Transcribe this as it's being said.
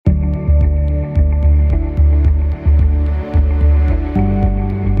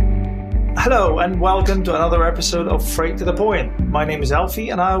Hello and welcome to another episode of Freight to the Point. My name is Alfie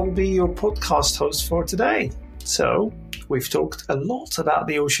and I will be your podcast host for today. So, we've talked a lot about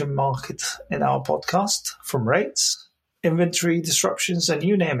the ocean market in our podcast, from rates, inventory disruptions, and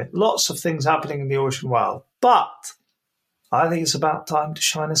you name it. Lots of things happening in the ocean world. But I think it's about time to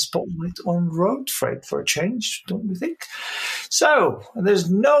shine a spotlight on road freight for a change, don't you think? So, and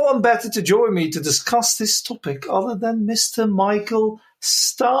there's no one better to join me to discuss this topic other than Mr. Michael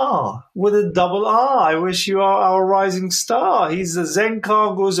Starr with a double R. I wish you are our rising star. He's the Zen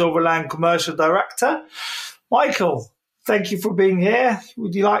Cargo's Overland Commercial Director. Michael, thank you for being here.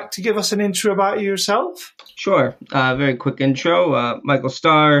 Would you like to give us an intro about yourself? Sure. Very quick intro. Michael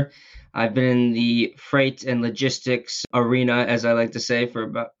Starr. I've been in the freight and logistics arena, as I like to say, for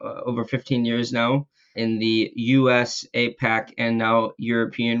about over 15 years now in the US, APAC, and now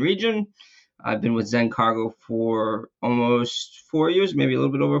European region. I've been with Zen Cargo for almost 4 years, maybe a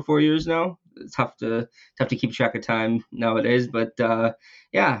little bit over 4 years now. It's tough to keep track of time nowadays, but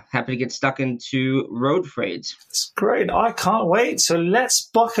happy to get stuck into road freight. It's great. I can't wait. So let's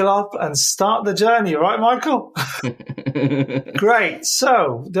buckle up and start the journey, right, Michael? Great.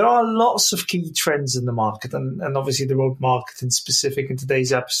 So there are lots of key trends in the market and obviously the road market in specific in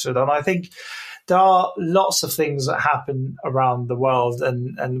today's episode. And I think there are lots of things that happen around the world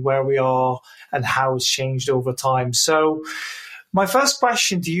and where we are and how it's changed over time. So my first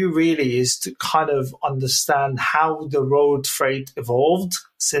question to you really is to kind of understand how the road freight evolved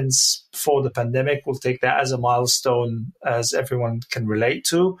since before the pandemic. We'll take that as a milestone as everyone can relate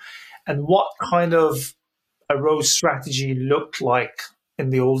to. And what kind of a road strategy looked like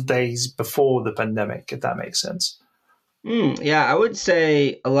in the old days before the pandemic, if that makes sense. I would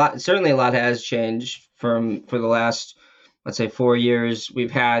say a lot has changed for the last, let's say, 4 years. We've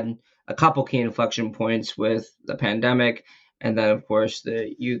had a couple key inflection points with the pandemic and then, of course,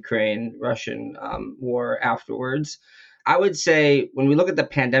 the Ukraine-Russian war afterwards. I would say when we look at the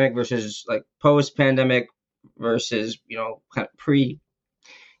pandemic versus like post-pandemic versus, kind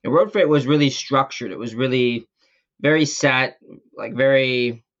of road freight was really structured. It was really very set, like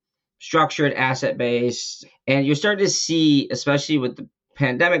very structured, asset-based. And you're starting to see, especially with the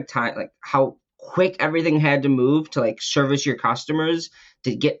pandemic time, like how quick everything had to move to like service your customers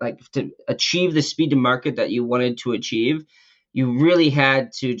to get to achieve the speed to market that you wanted to achieve. You really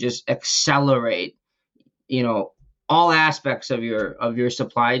had to just accelerate, all aspects of your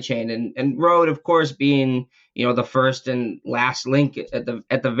supply chain, and road, of course, being the first and last link at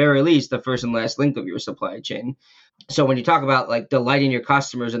the very least, the first and last link of your supply chain. So when you talk about like delighting your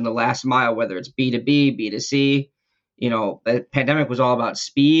customers in the last mile, whether it's B2B, B2C, the pandemic was all about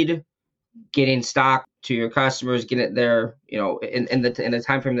speed, getting stock to your customers, getting it there, in the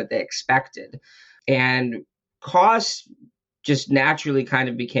time frame that they expected, and cost just naturally kind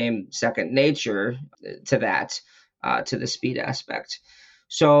of became second nature to that, to the speed aspect.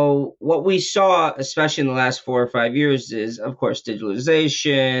 So what we saw, especially in the last 4 or 5 years, is, of course,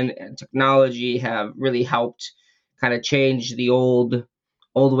 digitalization and technology have really helped kind of change the old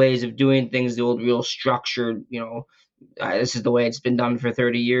ways of doing things, the old real structured, this is the way it's been done for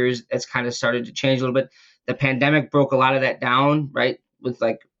 30 years. It's kind of started to change a little bit. The pandemic broke a lot of that down, right? With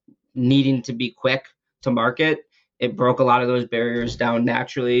like needing to be quick to market. It broke a lot of those barriers down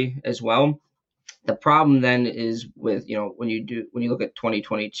naturally as well. The problem then is with, when you look at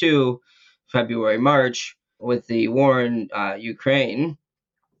 2022, February, March, with the war in Ukraine,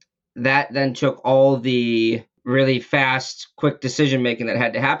 that then took all the really fast, quick decision making that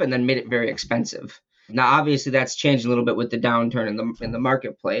had to happen, then made it very expensive. Now, obviously, that's changed a little bit with the downturn in the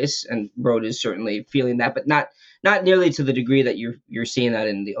marketplace, and road is certainly feeling that, but not nearly to the degree that you're seeing that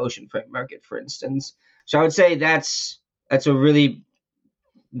in the ocean freight market, for instance. So I would say that's a really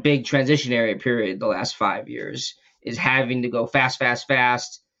big transitionary period. The last 5 years is having to go fast,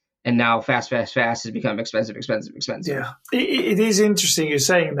 and now fast has become expensive. Yeah, it is interesting you're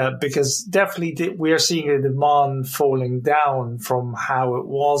saying that, because definitely we are seeing a demand falling down from how it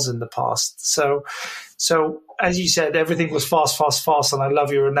was in the past. So as you said, everything was fast, and I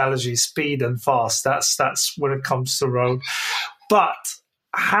love your analogy, speed and fast. That's when it comes to road. But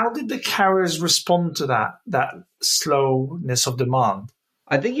how did the carriers respond to that slowness of demand?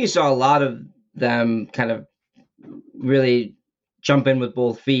 I think you saw a lot of them kind of really jump in with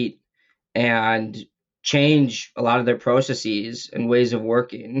both feet and change a lot of their processes and ways of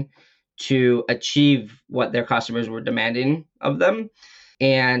working to achieve what their customers were demanding of them.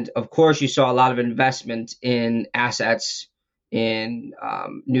 And of course, you saw a lot of investment in assets, in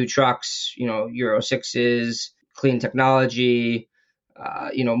new trucks, Euro 6s, clean technology,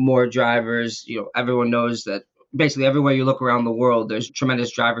 more drivers. Everyone knows that basically everywhere you look around the world, there's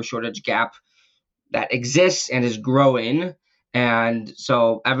tremendous driver shortage gap that exists and is growing. And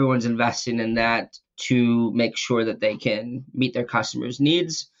so everyone's investing in that to make sure that they can meet their customers'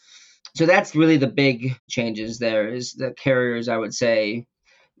 needs. So that's really the big changes there is the carriers, I would say,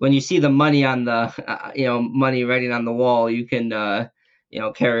 when you see the money on the, money writing on the wall, you can,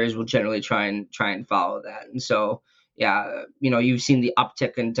 carriers will generally try and follow that. And so, yeah, you've seen the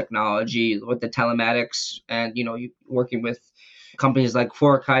uptick in technology with the telematics and, you working with companies like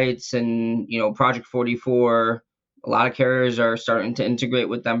FourKites and, Project 44. A lot of carriers are starting to integrate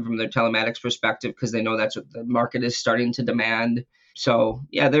with them from their telematics perspective because they know that's what the market is starting to demand. So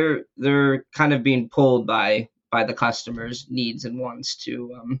yeah, they're kind of being pulled by the customers' needs and wants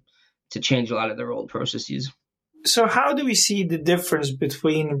to change a lot of their old processes. So how do we see the difference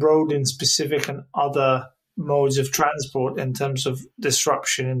between road in specific and other modes of transport in terms of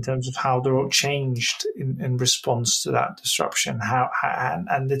disruption, in terms of how the road changed in response to that disruption,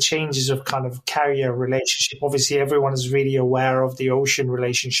 and the changes of kind of carrier relationship? Obviously, everyone is really aware of the ocean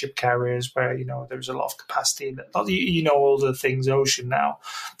relationship carriers where, there's a lot of capacity. All the things ocean now,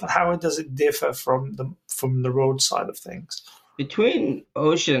 but how does it differ from the road side of things? Between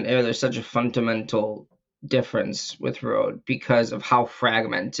ocean and air, there's such a fundamental difference with road because of how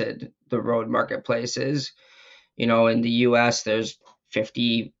fragmented the road marketplace is. In the US, there's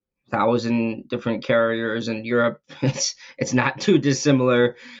 50,000 different carriers. In Europe, it's not too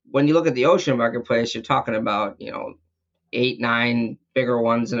dissimilar. When you look at the ocean marketplace, you're talking about, 8, 9 bigger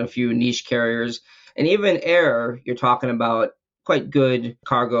ones and a few niche carriers. And even air, you're talking about quite good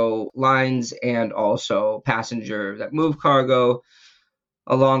cargo lines and also passenger that move cargo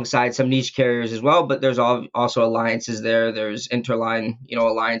alongside some niche carriers as well. But there's also alliances there. There's interline,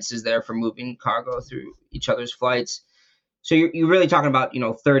 alliances there for moving cargo through each other's flights. So you're really talking about,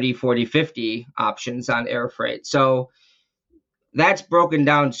 30, 40, 50 options on air freight. So that's broken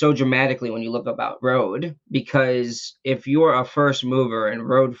down so dramatically when you look about road, because if you're a first mover in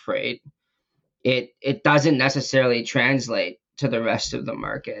road freight, it doesn't necessarily translate to the rest of the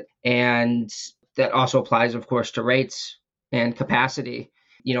market. And that also applies, of course, to rates and capacity.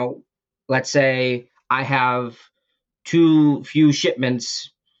 Let's say I have too few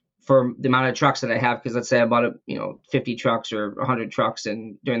shipments for the amount of trucks that I have, because let's say I bought 50 trucks or 100 trucks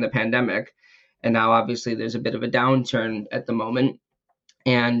during the pandemic, and now obviously there's a bit of a downturn at the moment,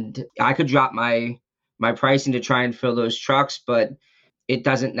 and I could drop my pricing to try and fill those trucks, but it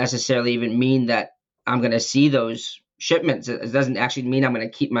doesn't necessarily even mean that I'm going to see those shipments. It doesn't actually mean I'm going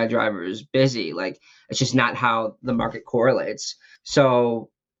to keep my drivers busy. Like, it's just not how the market correlates. So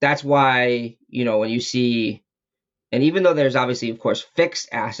that's why, when you see, and even though there's obviously, of course, fixed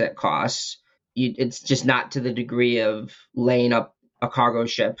asset costs, it's just not to the degree of laying up a cargo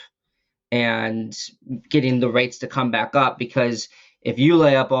ship and getting the rates to come back up. Because if you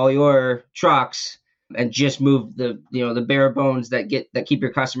lay up all your trucks and just move the bare bones that keep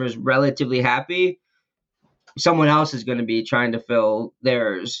your customers relatively happy, someone else is going to be trying to fill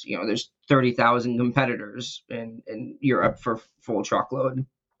theirs. There's 30,000 competitors in Europe for full truckload.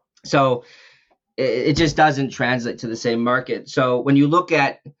 So it just doesn't translate to the same market. So when you look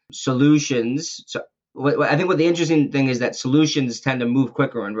at solutions, I think what the interesting thing is that solutions tend to move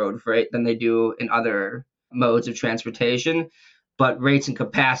quicker in road freight than they do in other modes of transportation, but rates and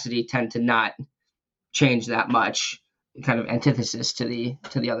capacity tend to not change that much. Kind of antithesis to the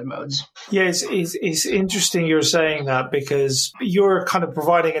other modes. Yeah, it's interesting you're saying that, because you're kind of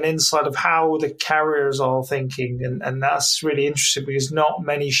providing an insight of how the carriers are thinking, and that's really interesting because not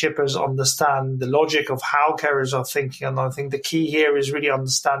many shippers understand the logic of how carriers are thinking. And I think the key here is really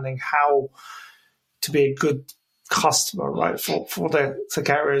understanding how to be a good customer, right, for the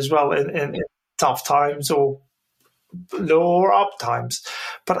carrier as well in tough times or low or up times.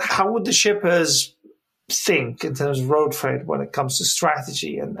 But how would the shippers think in terms of road freight when it comes to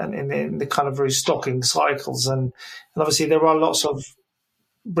strategy and in the kind of restocking cycles? And obviously there are lots of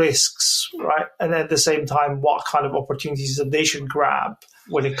risks, right? And at the same time, what kind of opportunities that they should grab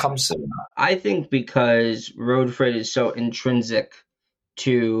when it comes to that? I think because road freight is so intrinsic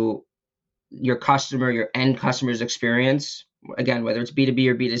to your customer, your end customer's experience, again, whether it's B2B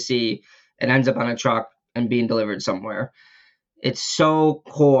or B2C, it ends up on a truck and being delivered somewhere. It's so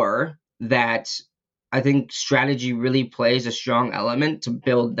core that I think strategy really plays a strong element to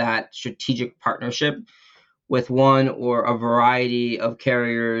build that strategic partnership with one or a variety of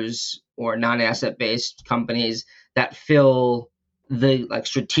carriers or non-asset based companies that fill the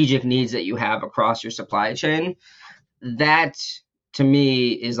strategic needs that you have across your supply chain. That to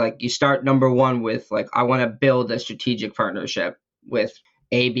me is you start number one with I want to build a strategic partnership with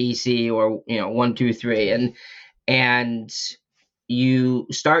ABC or 1, 2, 3, And you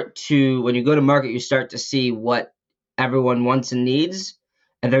start to, when you go to market, you start to see what everyone wants and needs,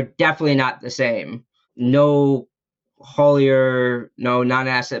 and they're definitely not the same. No haulier, no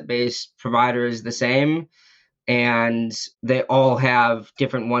non-asset based provider is the same, and they all have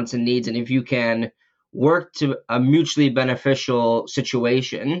different wants and needs. And if you can work to a mutually beneficial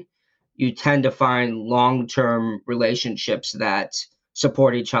situation, you tend to find long-term relationships that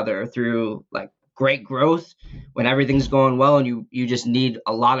support each other through like great growth when everything's going well, and you just need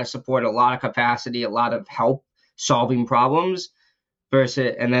a lot of support, a lot of capacity, a lot of help solving problems,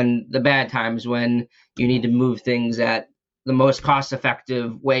 versus, and then the bad times when you need to move things at the most cost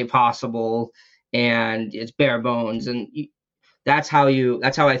effective way possible, and it's bare bones. And that's how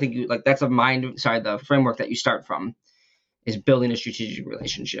I think you like, that's the framework that you start from, is building a strategic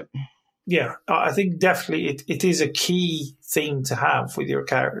relationship. Yeah, I think definitely it is a key thing to have with your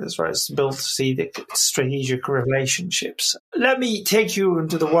carriers, right? It's to build strategic relationships. Let me take you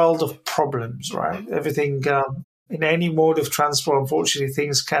into the world of problems, right? Everything in any mode of transport, unfortunately,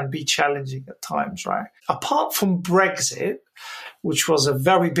 things can be challenging at times, right? Apart from Brexit, which was a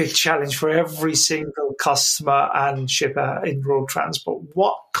very big challenge for every single customer and shipper in road transport,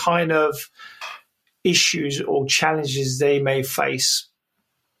 what kind of issues or challenges they may face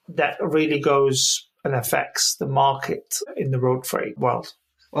that really goes and affects the market in the road freight world?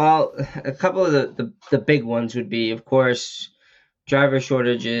 Well, a couple of the big ones would be, of course, driver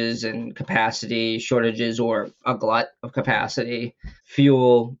shortages and capacity shortages, or a glut of capacity.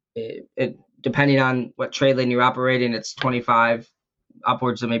 Fuel, depending on what trade lane you're operating, it's 25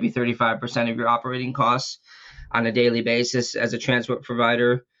 upwards of maybe 35% of your operating costs on a daily basis as a transport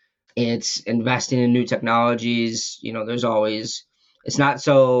provider. It's investing in new technologies. There's always, it's not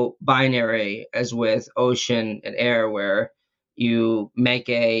so binary as with ocean and air, where you make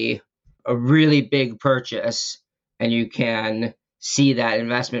a really big purchase and you can see that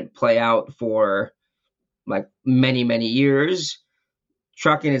investment play out for like many, many years.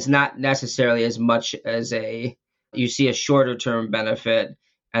 Trucking is not necessarily as much as you see a shorter term benefit,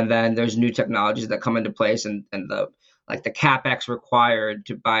 and then there's new technologies that come into place, and the CapEx required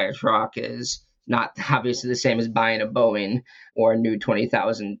to buy a truck is not obviously the same as buying a Boeing or a new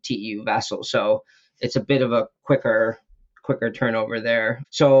 20,000 TEU vessel. So it's a bit of a quicker turnover there.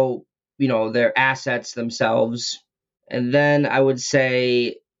 So, their assets themselves. And then I would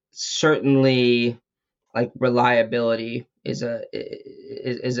say certainly like reliability is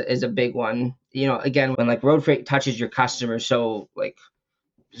a big one. Again, when like road freight touches your customer so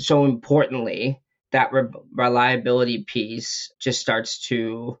importantly, that reliability piece just starts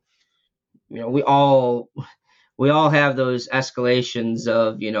to, we all have those escalations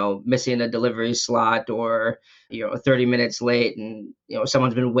of, missing a delivery slot, or 30 minutes late, and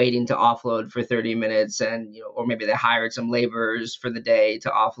someone's been waiting to offload for 30 minutes, and or maybe they hired some laborers for the day to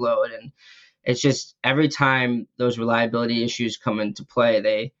offload. And it's just, every time those reliability issues come into play,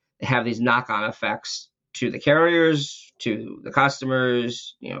 they have these knock-on effects to the carriers, to the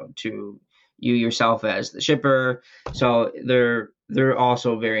customers, to you yourself as the shipper. So they're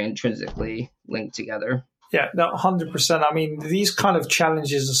also very intrinsically linked together. Yeah, no, 100%. I mean, these kind of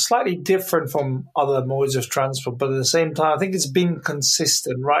challenges are slightly different from other modes of transport, but at the same time, I think it's been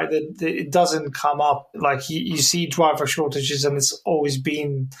consistent, right? It doesn't come up like you see driver shortages, and it's always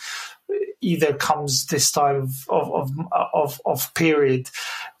been either comes this time of period.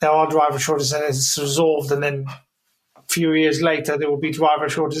 There are driver shortages and it's resolved, and then a few years later there will be driver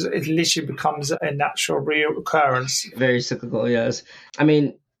shortages. It literally becomes a natural reoccurrence. Very cyclical, yes. I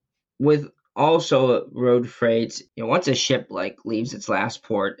mean, with also road freight, once a ship leaves its last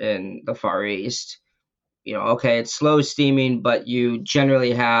port in the Far East, okay, it's slow steaming, but you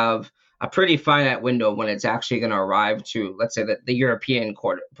generally have a pretty finite window when it's actually going to arrive to, let's say, the European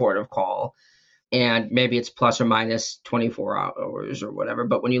port of call. And maybe it's plus or minus 24 hours or whatever.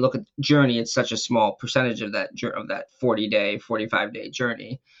 But when you look at journey, it's such a small percentage of that 40-day, 45-day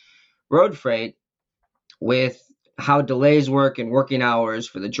journey. Road freight, with how delays work and working hours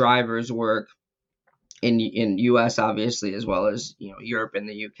for the drivers work in US, obviously, as well as Europe and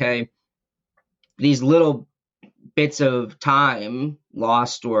the UK, these little bits of time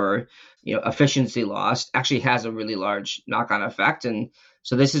lost or efficiency lost actually has a really large knock-on effect. And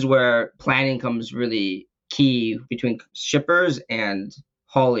so this is where planning comes really key between shippers and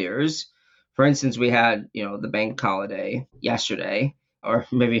hauliers. For instance, we had the bank holiday yesterday, or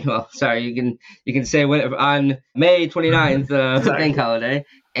maybe, you can say on May 29th, exactly. Bank holiday.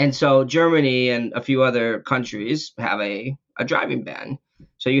 And so Germany and a few other countries have a driving ban.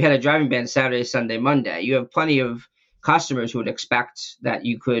 So you had a driving ban Saturday, Sunday, Monday. You have plenty of customers who would expect that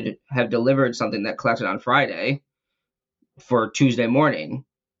you could have delivered something that collected on Friday, for Tuesday morning,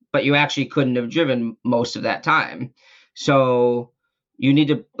 but you actually couldn't have driven most of that time. So you need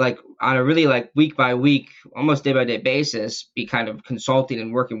to, like, on a really like week by week, almost day by day basis, be kind of consulting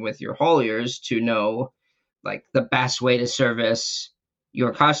and working with your hauliers to know like the best way to service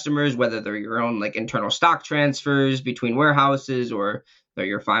your customers, whether they're your own like internal stock transfers between warehouses or they're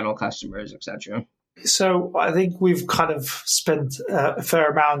your final customers, etc. So I think we've kind of spent a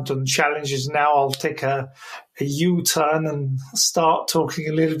fair amount on challenges. Now I'll take a U-turn and start talking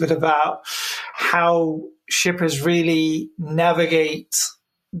a little bit about how shippers really navigate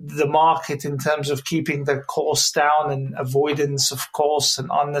the market in terms of keeping the costs down and avoidance of costs and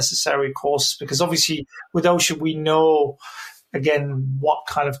unnecessary costs. Because obviously with ocean, we know, again, what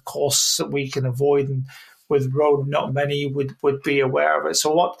kind of costs that we can avoid. And with road, not many would be aware of it.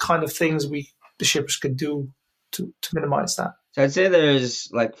 So what kind of things the shippers could do to minimize that? So I'd say there's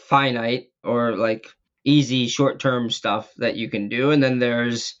like finite or like easy short-term stuff that you can do. And then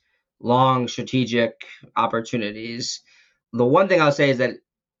there's long strategic opportunities. The one thing I'll say is that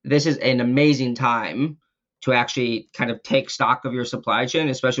this is an amazing time to actually kind of take stock of your supply chain,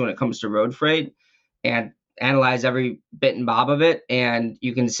 especially when it comes to road freight, and analyze every bit and bob of it. And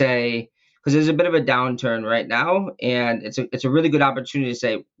you can say, because there's a bit of a downturn right now, and it's a really good opportunity to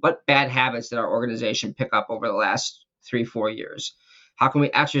say, what bad habits did our organization pick up over the last 3-4 years? How can we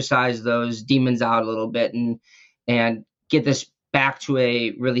exercise those demons out a little bit and get this back to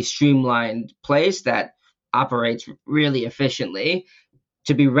a really streamlined place that operates really efficiently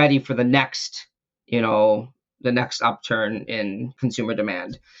to be ready for the next upturn in consumer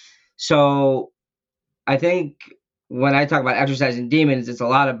demand? So I think when I talk about exercising demons, it's a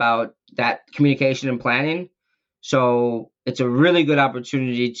lot about that communication and planning. So it's a really good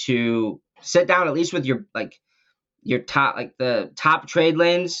opportunity to sit down, at least with your top, like the top trade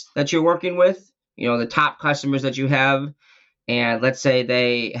lanes that you're working with, the top customers that you have. And let's say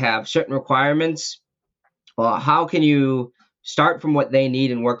they have certain requirements. Well, how can you start from what they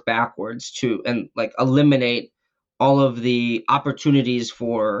need and work backwards and like eliminate all of the opportunities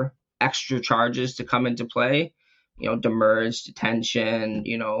for extra charges to come into play, demurrage, detention,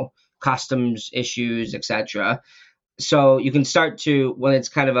 customs issues, etc. So you can start to, when it's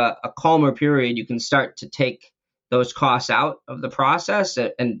kind of a calmer period, you can start to take those costs out of the process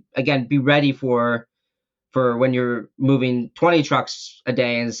and again, be ready for when you're moving 20 trucks a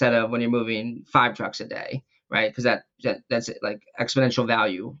day instead of when you're moving 5 trucks a day, right? Because that's like exponential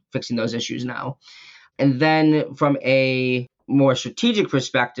value fixing those issues now. And then from a more strategic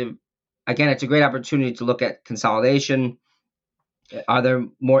perspective, again, it's a great opportunity to look at consolidation. Are there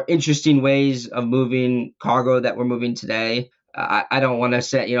more interesting ways of moving cargo that we're moving today? I don't want to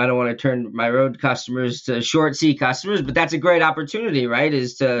say, I don't want to turn my road customers to short sea customers, but that's a great opportunity, right?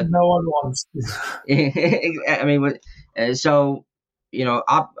 No one wants to. I mean, so,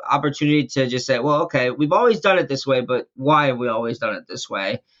 opportunity to just say, well, okay, we've always done it this way, but why have we always done it this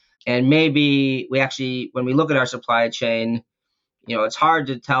way? And maybe we actually, when we look at our supply chain, it's hard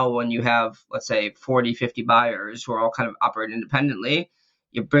to tell when you have, let's say, 40, 50 buyers who are all kind of operating independently.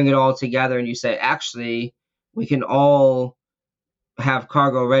 You bring it all together and you say, actually, we can all have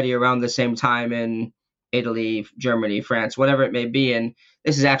cargo ready around the same time in Italy, Germany, France, whatever it may be. And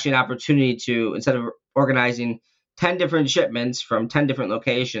this is actually an opportunity to, instead of organizing 10 different shipments from 10 different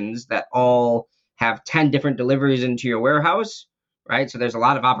locations that all have 10 different deliveries into your warehouse, right? So there's a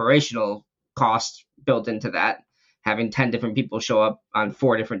lot of operational costs built into that, having 10 different people show up on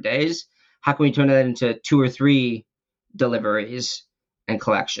 4 different days. How can we turn that into 2 or 3 deliveries and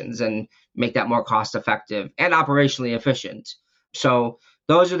collections and make that more cost effective and operationally efficient? So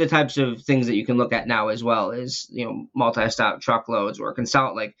those are the types of things that you can look at now, as well as, multi-stop truckloads or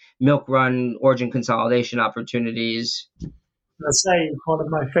like milk run origin consolidation opportunities. Let's say one of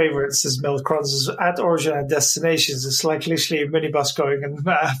my favorites is milk runs at origin and destinations. It's like literally a minibus going and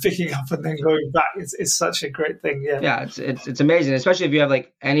picking up and then going back. It's such a great thing. Yeah, it's amazing, especially if you have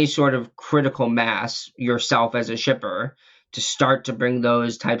like any sort of critical mass yourself as a shipper to start to bring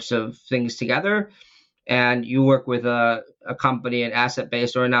those types of things together. And you work with a company, an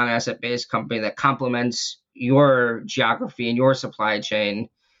asset-based or a non-asset-based company that complements your geography and your supply chain,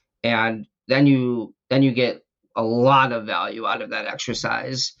 and then you get a lot of value out of that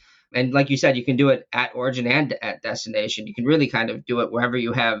exercise. And like you said, you can do it at origin and at destination. You can really kind of do it wherever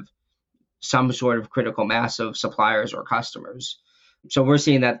you have some sort of critical mass of suppliers or customers. So we're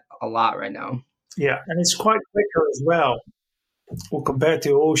seeing that a lot right now. Yeah, and it's quite quicker as well. Well, compared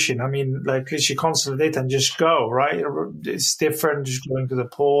to ocean, I mean, like literally consolidate and just go, right? It's different just going to the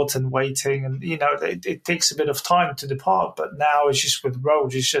port and waiting, and it takes a bit of time to depart. But now it's just with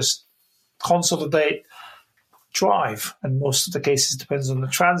roads, it's just consolidate, drive. And most of the cases depends on the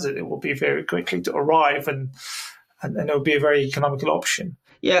transit. It will be very quickly to arrive and it will be a very economical option.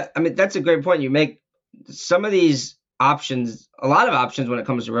 Yeah, I mean, that's a great point. You make some of these options, a lot of options when it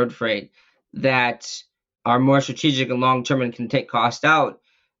comes to road freight that are more strategic and long-term and can take cost out.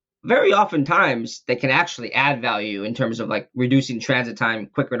 Very oftentimes they can actually add value in terms of like reducing transit time,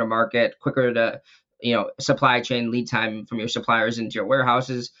 quicker to market, quicker to, supply chain lead time from your suppliers into your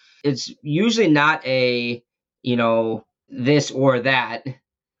warehouses. It's usually not a, this or that.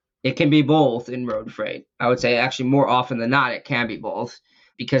 It can be both in road freight. I would say actually more often than not, it can be both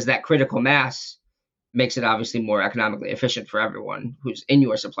because that critical mass makes it obviously more economically efficient for everyone who's in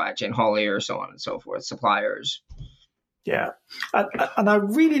your supply chain, hauliers, so on and so forth, suppliers. Yeah. And I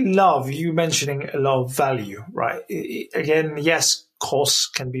really love you mentioning a lot of value, right? Again, yes, costs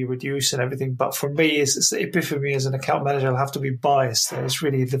can be reduced and everything, but for me, it's the epiphany as an account manager, I'll have to be biased. It's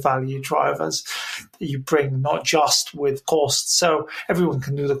really the value drivers that you bring, not just with cost. So everyone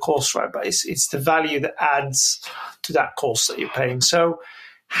can do the cost, right? But it's the value that adds to that cost that you're paying. So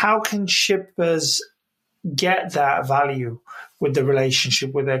how can shippers get that value with the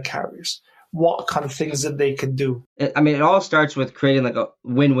relationship with their carriers? What kind of things that they can do? I mean, it all starts with creating like a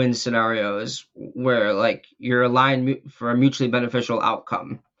win-win scenarios where like you're aligned for a mutually beneficial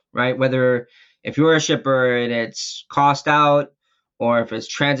outcome, right? Whether if you're a shipper and it's cost out or if it's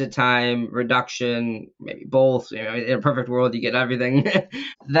transit time reduction, maybe both, in a perfect world, you get everything,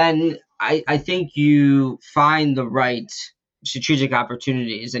 then I think you find the right strategic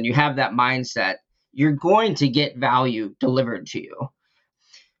opportunities and you have that mindset, you're going to get value delivered to you.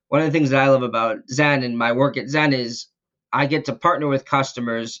 One of the things that I love about Zen and my work at Zen is I get to partner with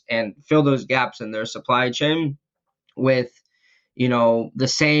customers and fill those gaps in their supply chain with, the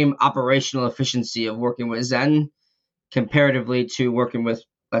same operational efficiency of working with Zen comparatively to working with,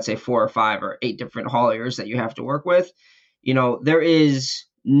 let's say, 4 or 5 or 8 different hauliers that you have to work with. There is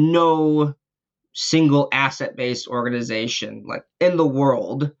no single asset-based organization like in the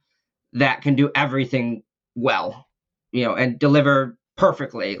world that can do everything well, and deliver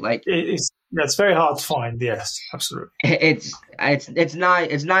perfectly. Like it's very hard to find. Yes, absolutely. It's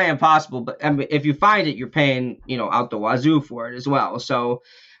nigh impossible. But I mean, if you find it, you're paying out the wazoo for it as well. So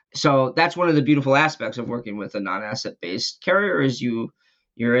that's one of the beautiful aspects of working with a non-asset based carrier is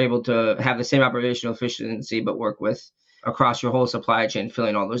you're able to have the same operational efficiency, but work with across your whole supply chain,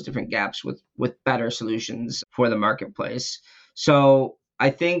 filling all those different gaps with better solutions for the marketplace. So I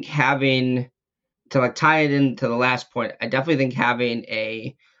think having to like tie it into the last point, I definitely think having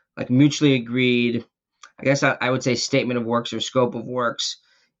a like mutually agreed, I guess I would say statement of works or scope of works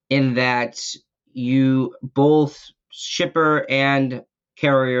in that you both shipper and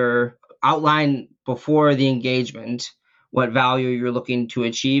carrier outline before the engagement what value you're looking to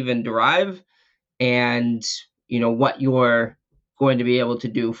achieve and derive and what you're going to be able to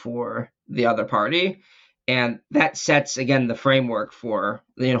do for the other party. And that sets, again, the framework for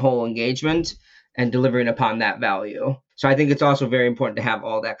the whole engagement and delivering upon that value. So I think it's also very important to have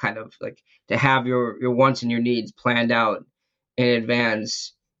all that kind of like to have your wants and your needs planned out in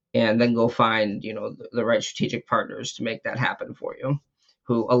advance and then go find, the right strategic partners to make that happen for you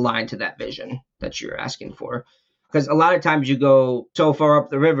who align to that vision that you're asking for. Because a lot of times you go so far up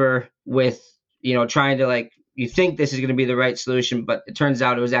the river with, trying to like, you think this is going to be the right solution, but it turns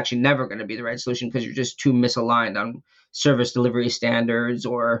out it was actually never going to be the right solution because you're just too misaligned on service delivery standards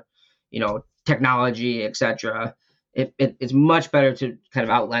or, technology, etc. It's much better to kind of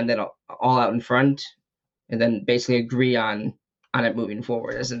outline that all out in front and then basically agree on it moving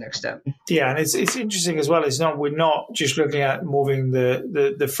forward as the next step. Yeah, and it's interesting as well. We're not just looking at moving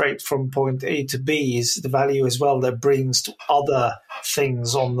the freight from point A to B. Is the value as well that brings to other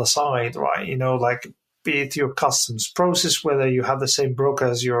things on the side, right? Like be it your customs process, whether you have the same broker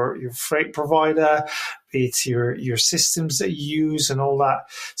as your freight provider, be it your systems that you use and all that.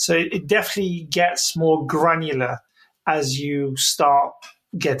 So it definitely gets more granular as you start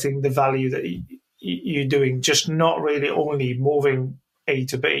getting the value that you're doing, just not really only moving A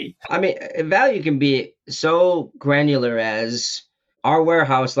to B. I mean, value can be so granular as our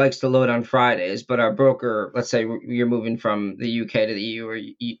warehouse likes to load on Fridays, but our broker, let's say you're moving from the UK to the EU or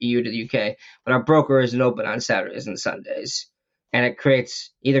EU to the UK, but our broker isn't open on Saturdays and Sundays. And it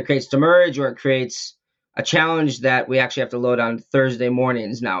either creates demurrage or it creates a challenge that we actually have to load on Thursday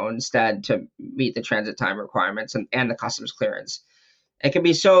mornings now instead to meet the transit time requirements and the customs clearance. It can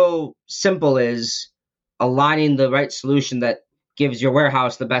be so simple as aligning the right solution that gives your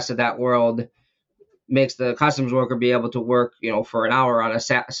warehouse the best of that world, makes the customs worker be able to work, for an hour on a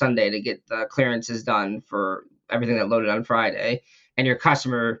Sunday to get the clearances done for everything that loaded on Friday. And your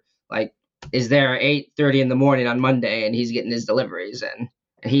customer, like, is there at 8:30 in the morning on Monday, and he's getting his deliveries, and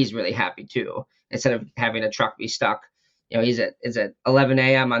he's really happy too. Instead of having a truck be stuck, it's at 11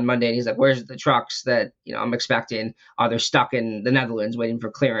 a.m. on Monday, and he's like, "Where's the trucks that I'm expecting? Are they stuck in the Netherlands waiting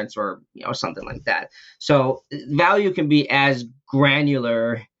for clearance, or something like that?" So value can be as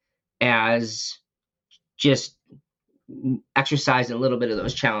granular as just exercising a little bit of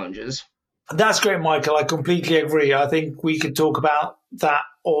those challenges. That's great, Michael. I completely agree. I think we could talk about that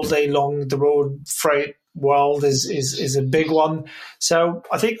all day long. The road freight world is a big one. So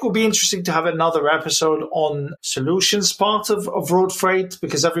I think it will be interesting to have another episode on solutions part of road freight,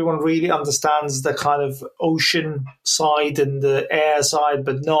 because everyone really understands the kind of ocean side and the air side,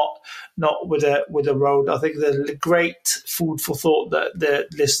 but not with a road. I think the great food for thought that the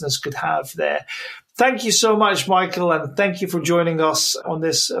listeners could have there. Thank you so much, Michael, and thank you for joining us on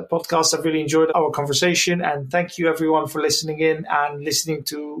this podcast. I've really enjoyed our conversation, and thank you everyone for listening in and listening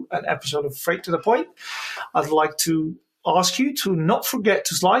to an episode of Freight to the Point. I'd like to ask you to not forget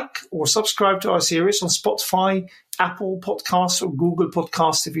to like or subscribe to our series on Spotify, Apple Podcasts, or Google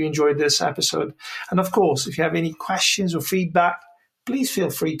Podcasts if you enjoyed this episode. And of course, if you have any questions or feedback, please feel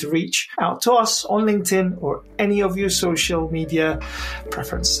free to reach out to us on LinkedIn or any of your social media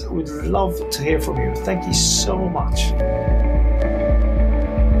preference. We'd love to hear from you. Thank you so much.